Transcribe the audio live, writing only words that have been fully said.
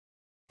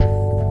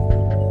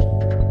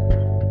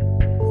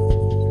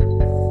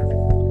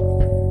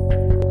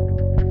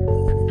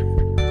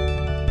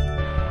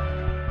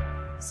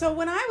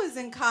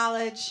in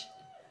college,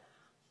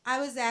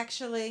 I was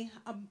actually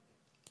a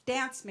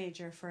dance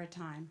major for a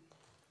time.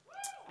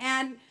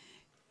 And,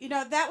 you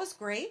know, that was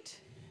great,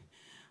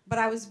 but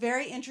I was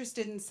very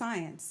interested in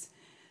science.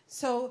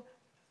 So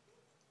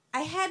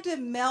I had to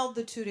meld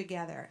the two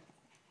together.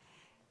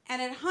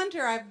 And at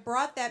Hunter, I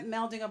brought that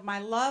melding of my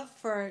love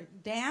for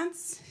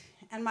dance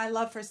and my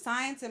love for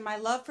science and my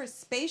love for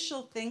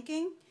spatial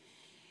thinking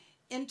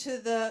into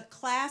the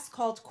class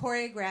called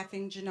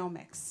Choreographing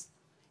Genomics.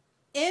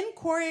 In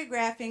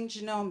Choreographing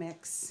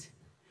Genomics,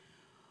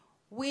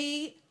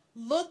 we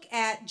look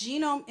at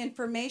genome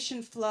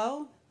information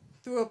flow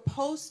through a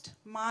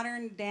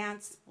postmodern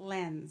dance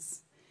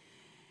lens.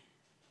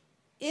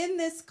 In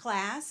this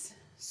class,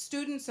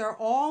 students are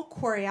all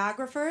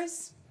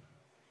choreographers,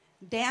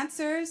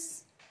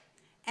 dancers,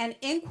 and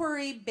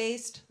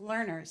inquiry-based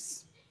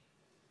learners.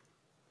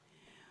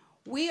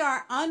 We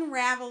are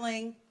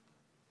unraveling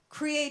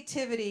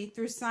creativity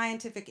through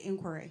scientific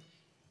inquiry.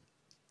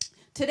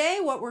 Today,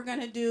 what we're going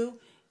to do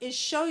is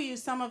show you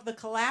some of the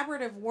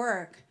collaborative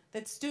work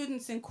that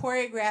students in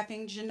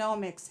Choreographing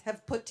Genomics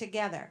have put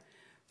together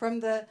from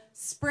the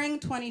spring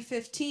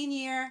 2015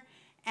 year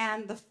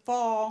and the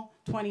fall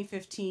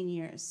 2015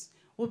 years.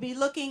 We'll be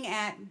looking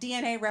at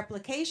DNA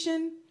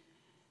replication,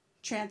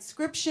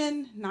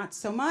 transcription, not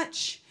so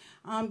much,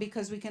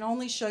 because we can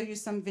only show you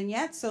some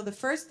vignettes. So the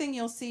first thing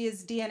you'll see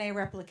is DNA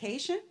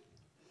replication.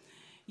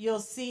 You'll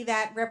see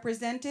that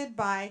represented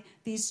by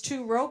these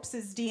two ropes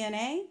as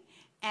DNA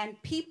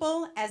and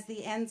people as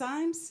the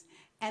enzymes.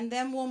 And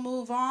then we'll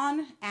move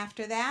on.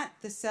 After that,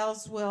 the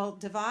cells will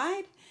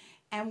divide.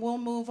 And we'll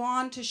move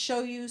on to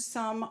show you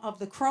some of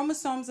the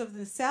chromosomes of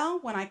the cell.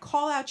 When I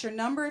call out your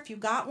number, if you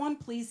got one,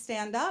 please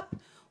stand up.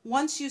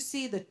 Once you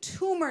see the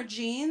tumor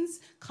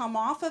genes come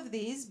off of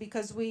these,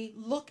 because we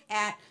look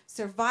at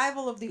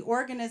survival of the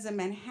organism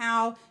and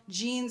how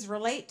genes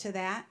relate to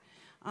that,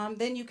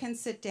 then you can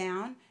sit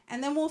down.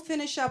 And then we'll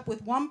finish up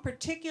with one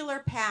particular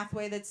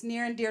pathway that's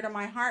near and dear to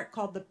my heart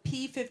called the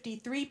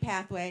P53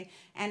 pathway,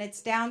 and its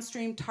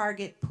downstream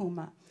target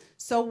PUMA.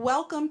 So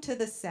welcome to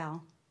the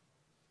cell.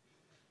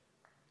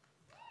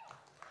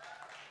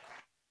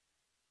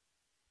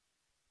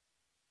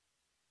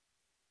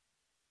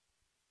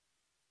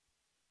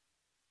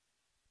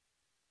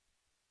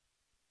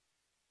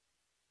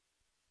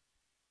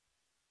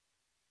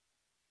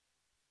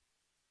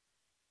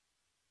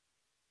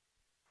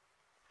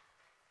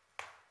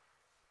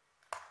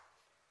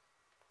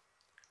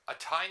 A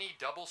tiny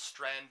double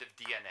strand of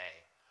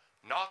DNA,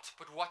 naught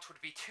but what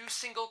would be two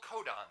single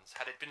codons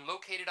had it been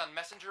located on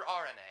messenger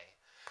RNA,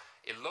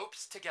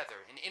 elopes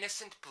together in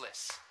innocent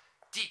bliss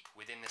deep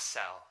within the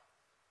cell.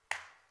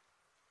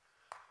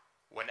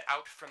 When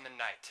out from the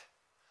night,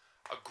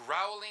 a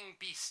growling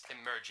beast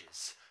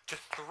emerges to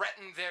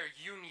threaten their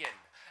union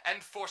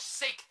and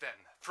forsake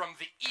them from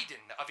the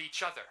Eden of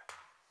each other.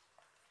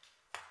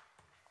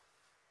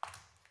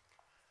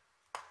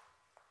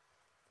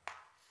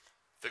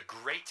 The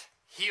great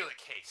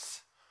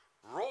helicase,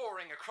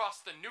 roaring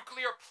across the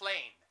nuclear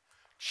plane,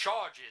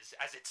 charges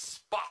as it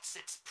spots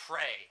its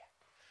prey,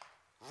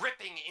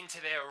 ripping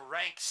into their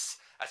ranks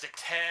as it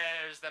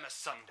tears them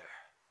asunder.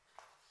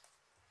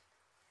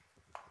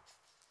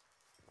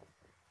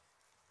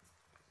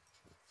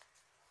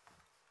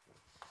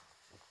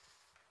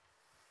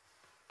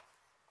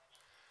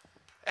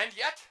 And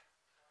yet,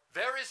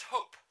 there is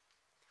hope,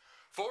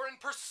 for in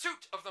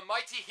pursuit of the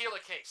mighty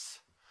helicase,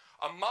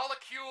 a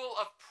molecule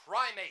of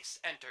primase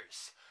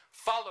enters,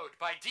 followed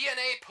by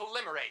DNA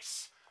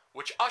polymerase,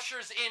 which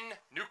ushers in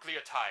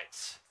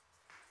nucleotides.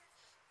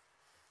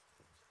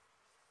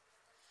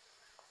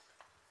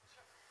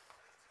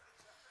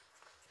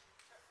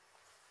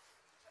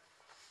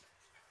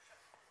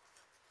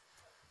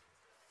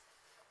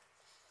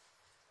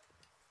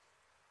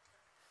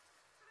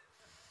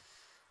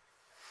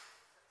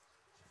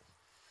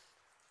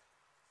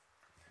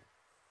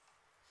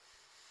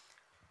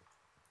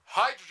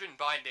 Hydrogen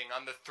binding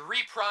on the 3'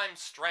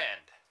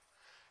 strand,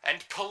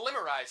 and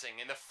polymerizing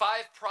in the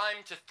 5'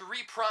 to 3'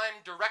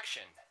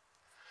 direction,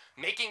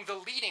 making the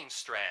leading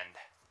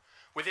strand,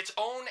 with its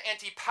own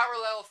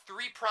anti-parallel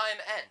 3'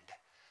 end.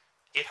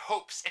 It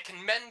hopes it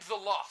can mend the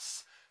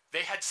loss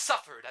they had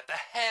suffered at the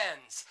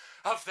hands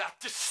of that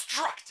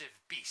destructive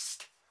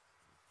beast.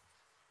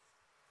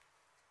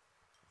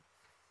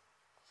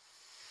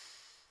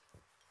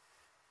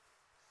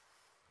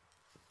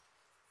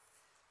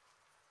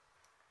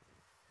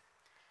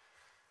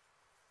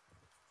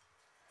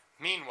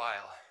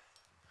 Meanwhile,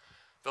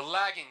 the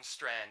lagging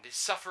strand is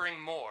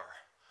suffering more,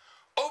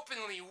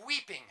 openly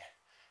weeping,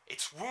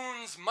 its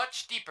wounds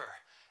much deeper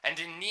and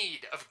in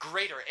need of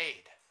greater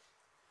aid.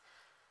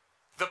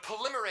 The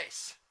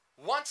polymerase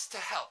wants to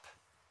help,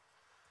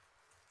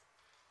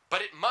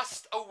 but it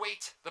must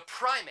await the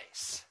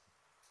primase,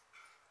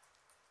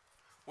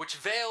 which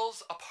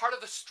veils a part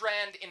of the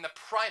strand in the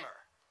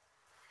primer,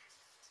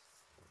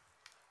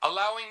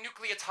 allowing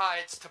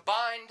nucleotides to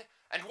bind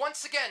and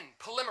once again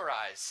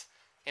polymerize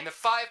in the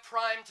 5'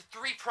 to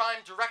 3'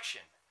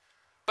 direction,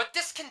 but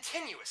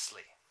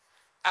discontinuously,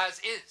 as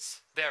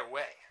is their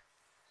way.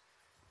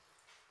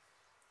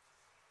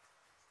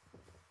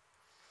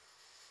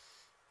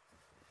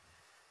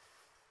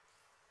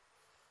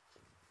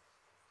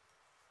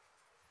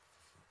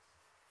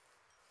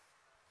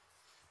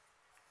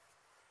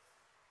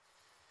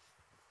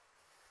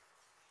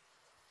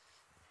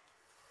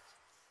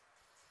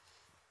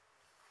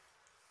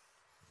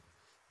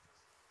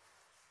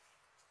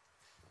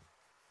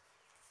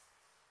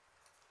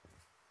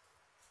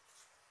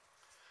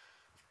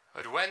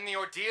 But when the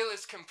ordeal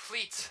is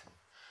complete,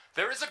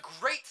 there is a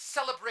great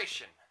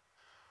celebration.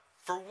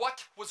 For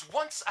what was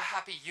once a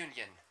happy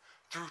union,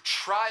 through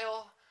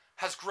trial,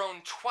 has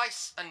grown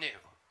twice anew.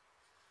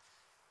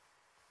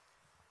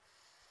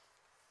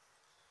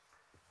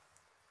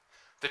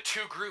 The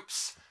two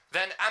groups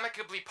then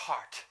amicably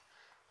part,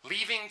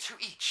 leaving to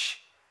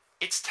each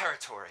its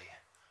territory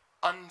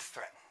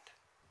unthreatened.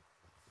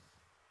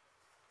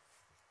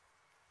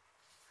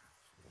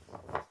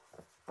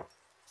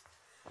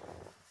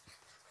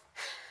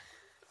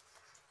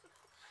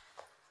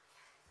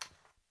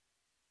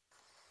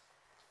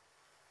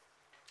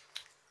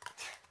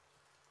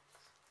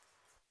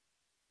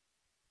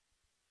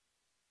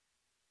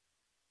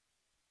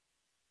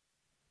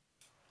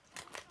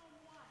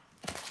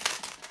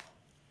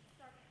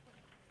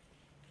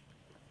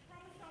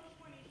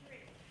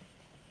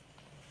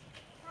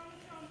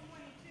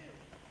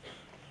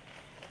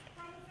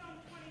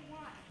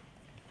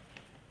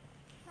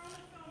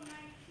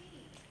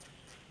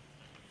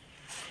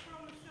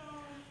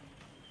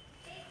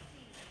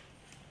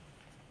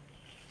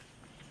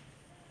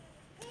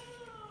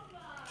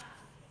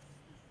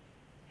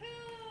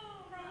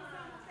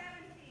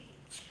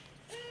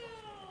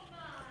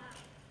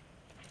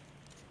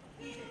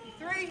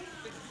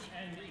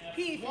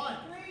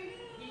 P53,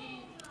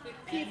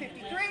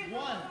 P53,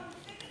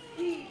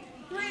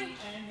 P53,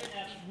 and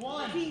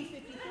F1,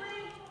 P53,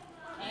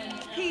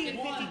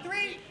 P53, and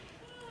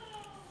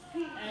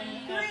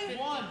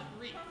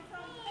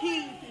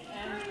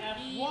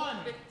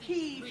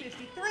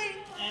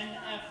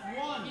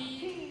F1,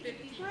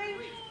 P53,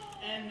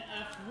 and F1, P53, and F1, P53, and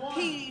F1,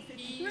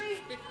 P53,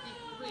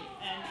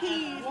 and P53, and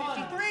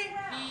F1,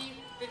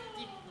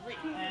 P53,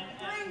 and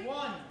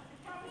F1,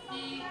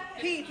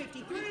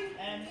 P53,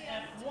 and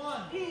F1,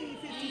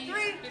 P53,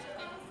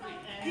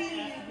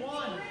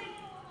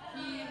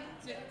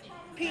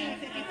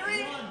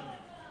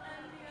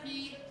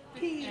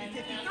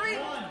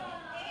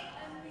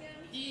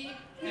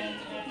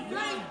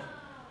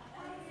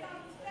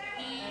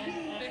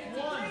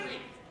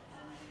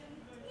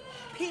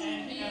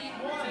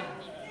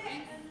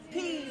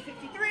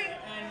 P53,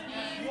 and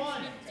F1,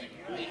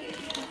 P53,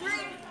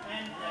 P53,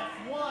 and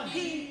F1,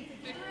 P53, and F1,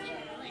 P53,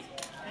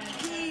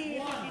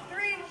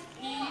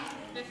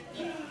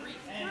 P53,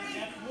 and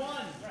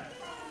F1,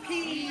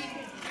 P53,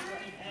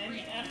 and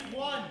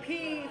F1,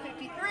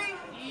 P53,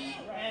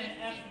 and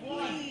F1,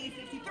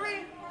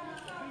 P53,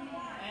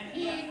 and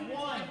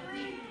F1, and F1,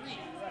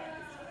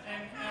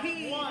 and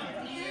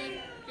F1,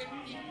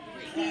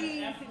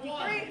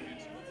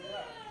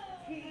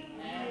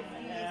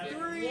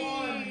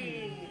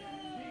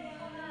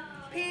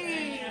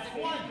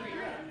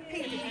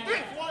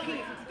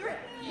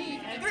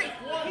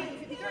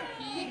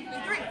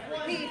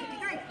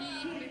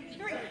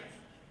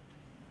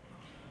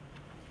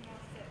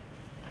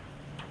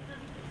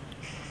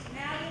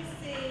 Now you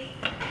see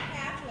the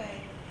pathway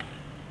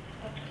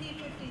of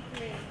P53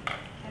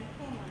 and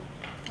Puma,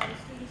 how the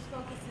students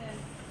focus in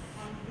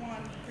on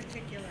one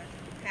particular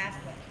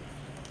pathway.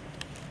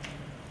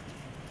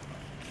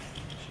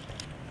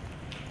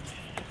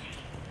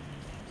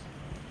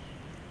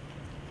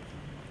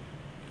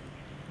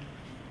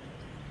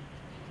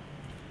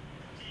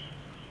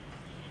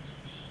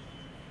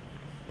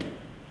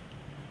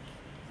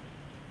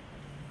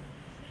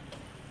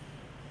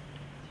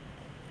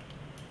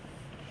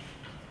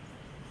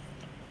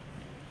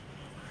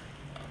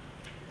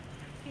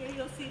 Here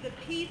you'll see the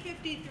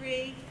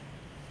P53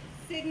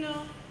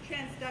 signal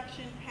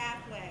transduction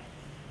pathway.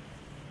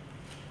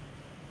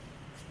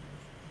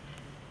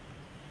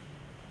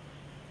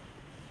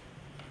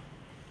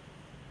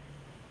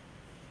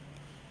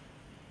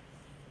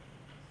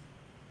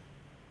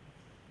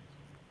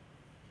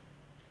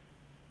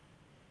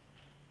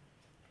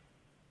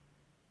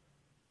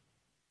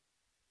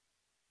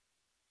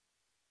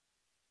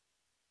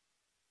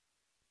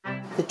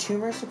 The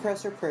tumor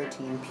suppressor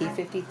protein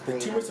P53. The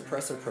tumor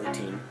suppressor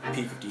protein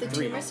P53. The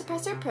tumor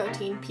suppressor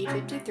protein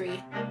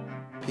P53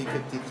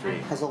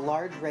 P53 has a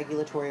large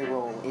regulatory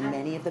role in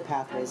many of the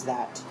pathways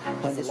that,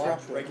 when has a large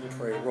disrupted,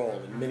 regulatory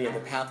role in many of the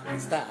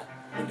pathways that,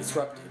 when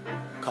disrupted,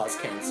 cause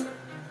cancer.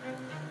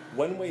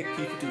 One way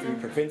P53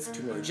 prevents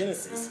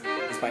tumorigenesis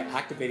is by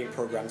activating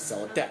programmed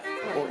cell death,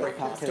 or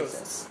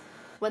apoptosis.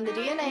 When the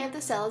DNA of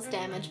the cell is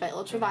damaged by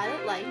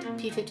ultraviolet light,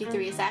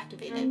 P53 is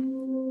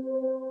activated.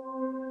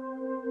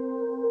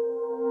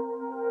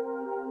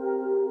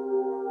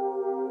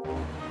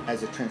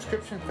 As a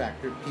transcription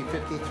factor,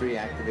 P53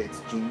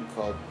 activates a gene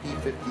called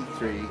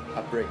P53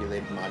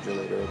 upregulated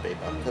modulator of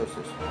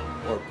apoptosis,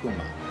 or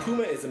PUMA.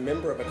 PUMA is a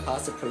member of a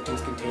class of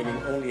proteins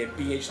containing only a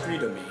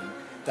BH3 domain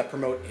that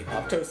promote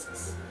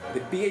apoptosis. The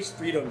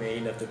BH3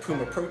 domain of the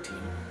PUMA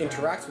protein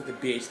interacts with the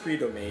BH3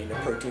 domain of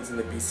proteins in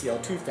the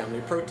BCL2 family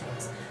of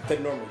proteins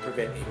that normally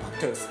prevent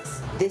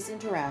apoptosis. this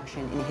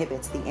interaction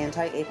inhibits the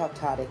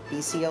anti-apoptotic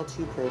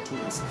BCL2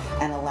 proteins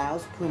and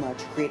allows PUMA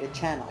to create a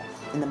channel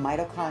in the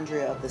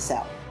mitochondria of the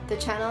cell. The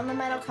channel in the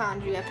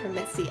mitochondria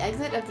permits the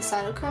exit of the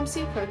cytochrome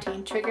C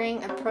protein,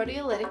 triggering a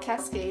proteolytic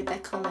cascade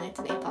that culminates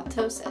in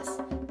apoptosis.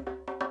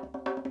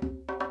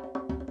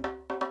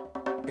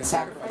 can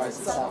sacrifice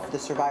itself for the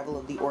survival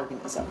of the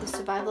organism. The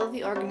survival of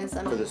the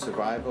organism. For the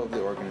survival of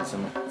the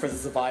organism. for the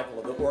survival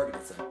of the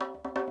organism.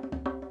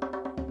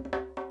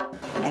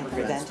 And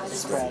prevent the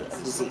spread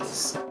of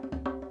disease.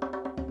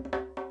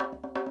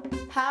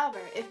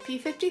 However, if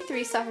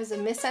P53 suffers a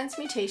missense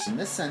mutation,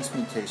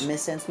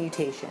 Missense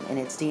mutation in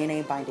its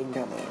DNA binding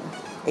domain,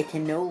 it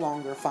can no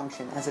longer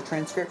function as a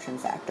transcription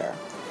factor.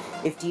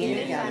 If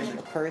DNA damage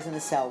occurs in a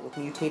cell with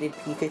mutated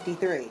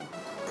P53,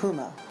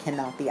 PUMA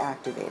cannot be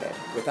activated.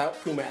 Without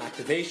PUMA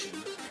activation,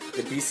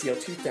 the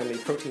BCL2 family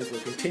proteins will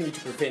continue to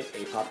prevent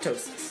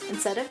apoptosis.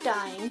 instead of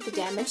dying, the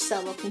damaged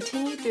cell will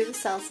continue through the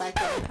cell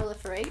cycle and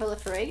proliferate,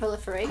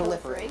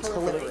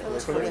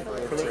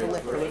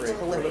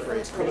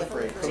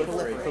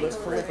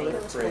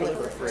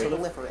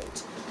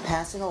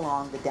 passing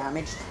along the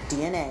damaged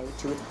DNA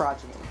to its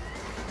progeny.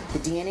 The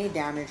DNA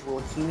damage will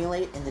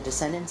accumulate in the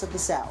descendants of the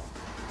cell,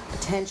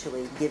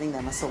 potentially giving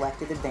them a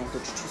selective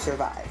advantage to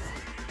survive.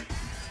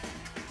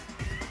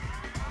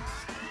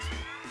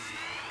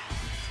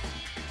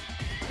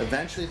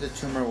 Eventually, the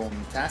tumor will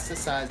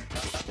metastasize,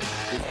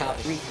 Wreak havoc.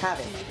 and wreak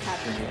havoc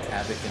in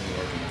the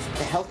organism.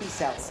 The healthy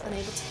cells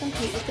unable to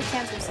compete with the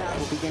cancer will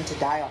cells. begin to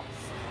die off,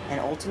 and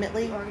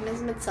ultimately The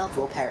organism itself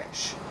will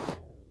perish.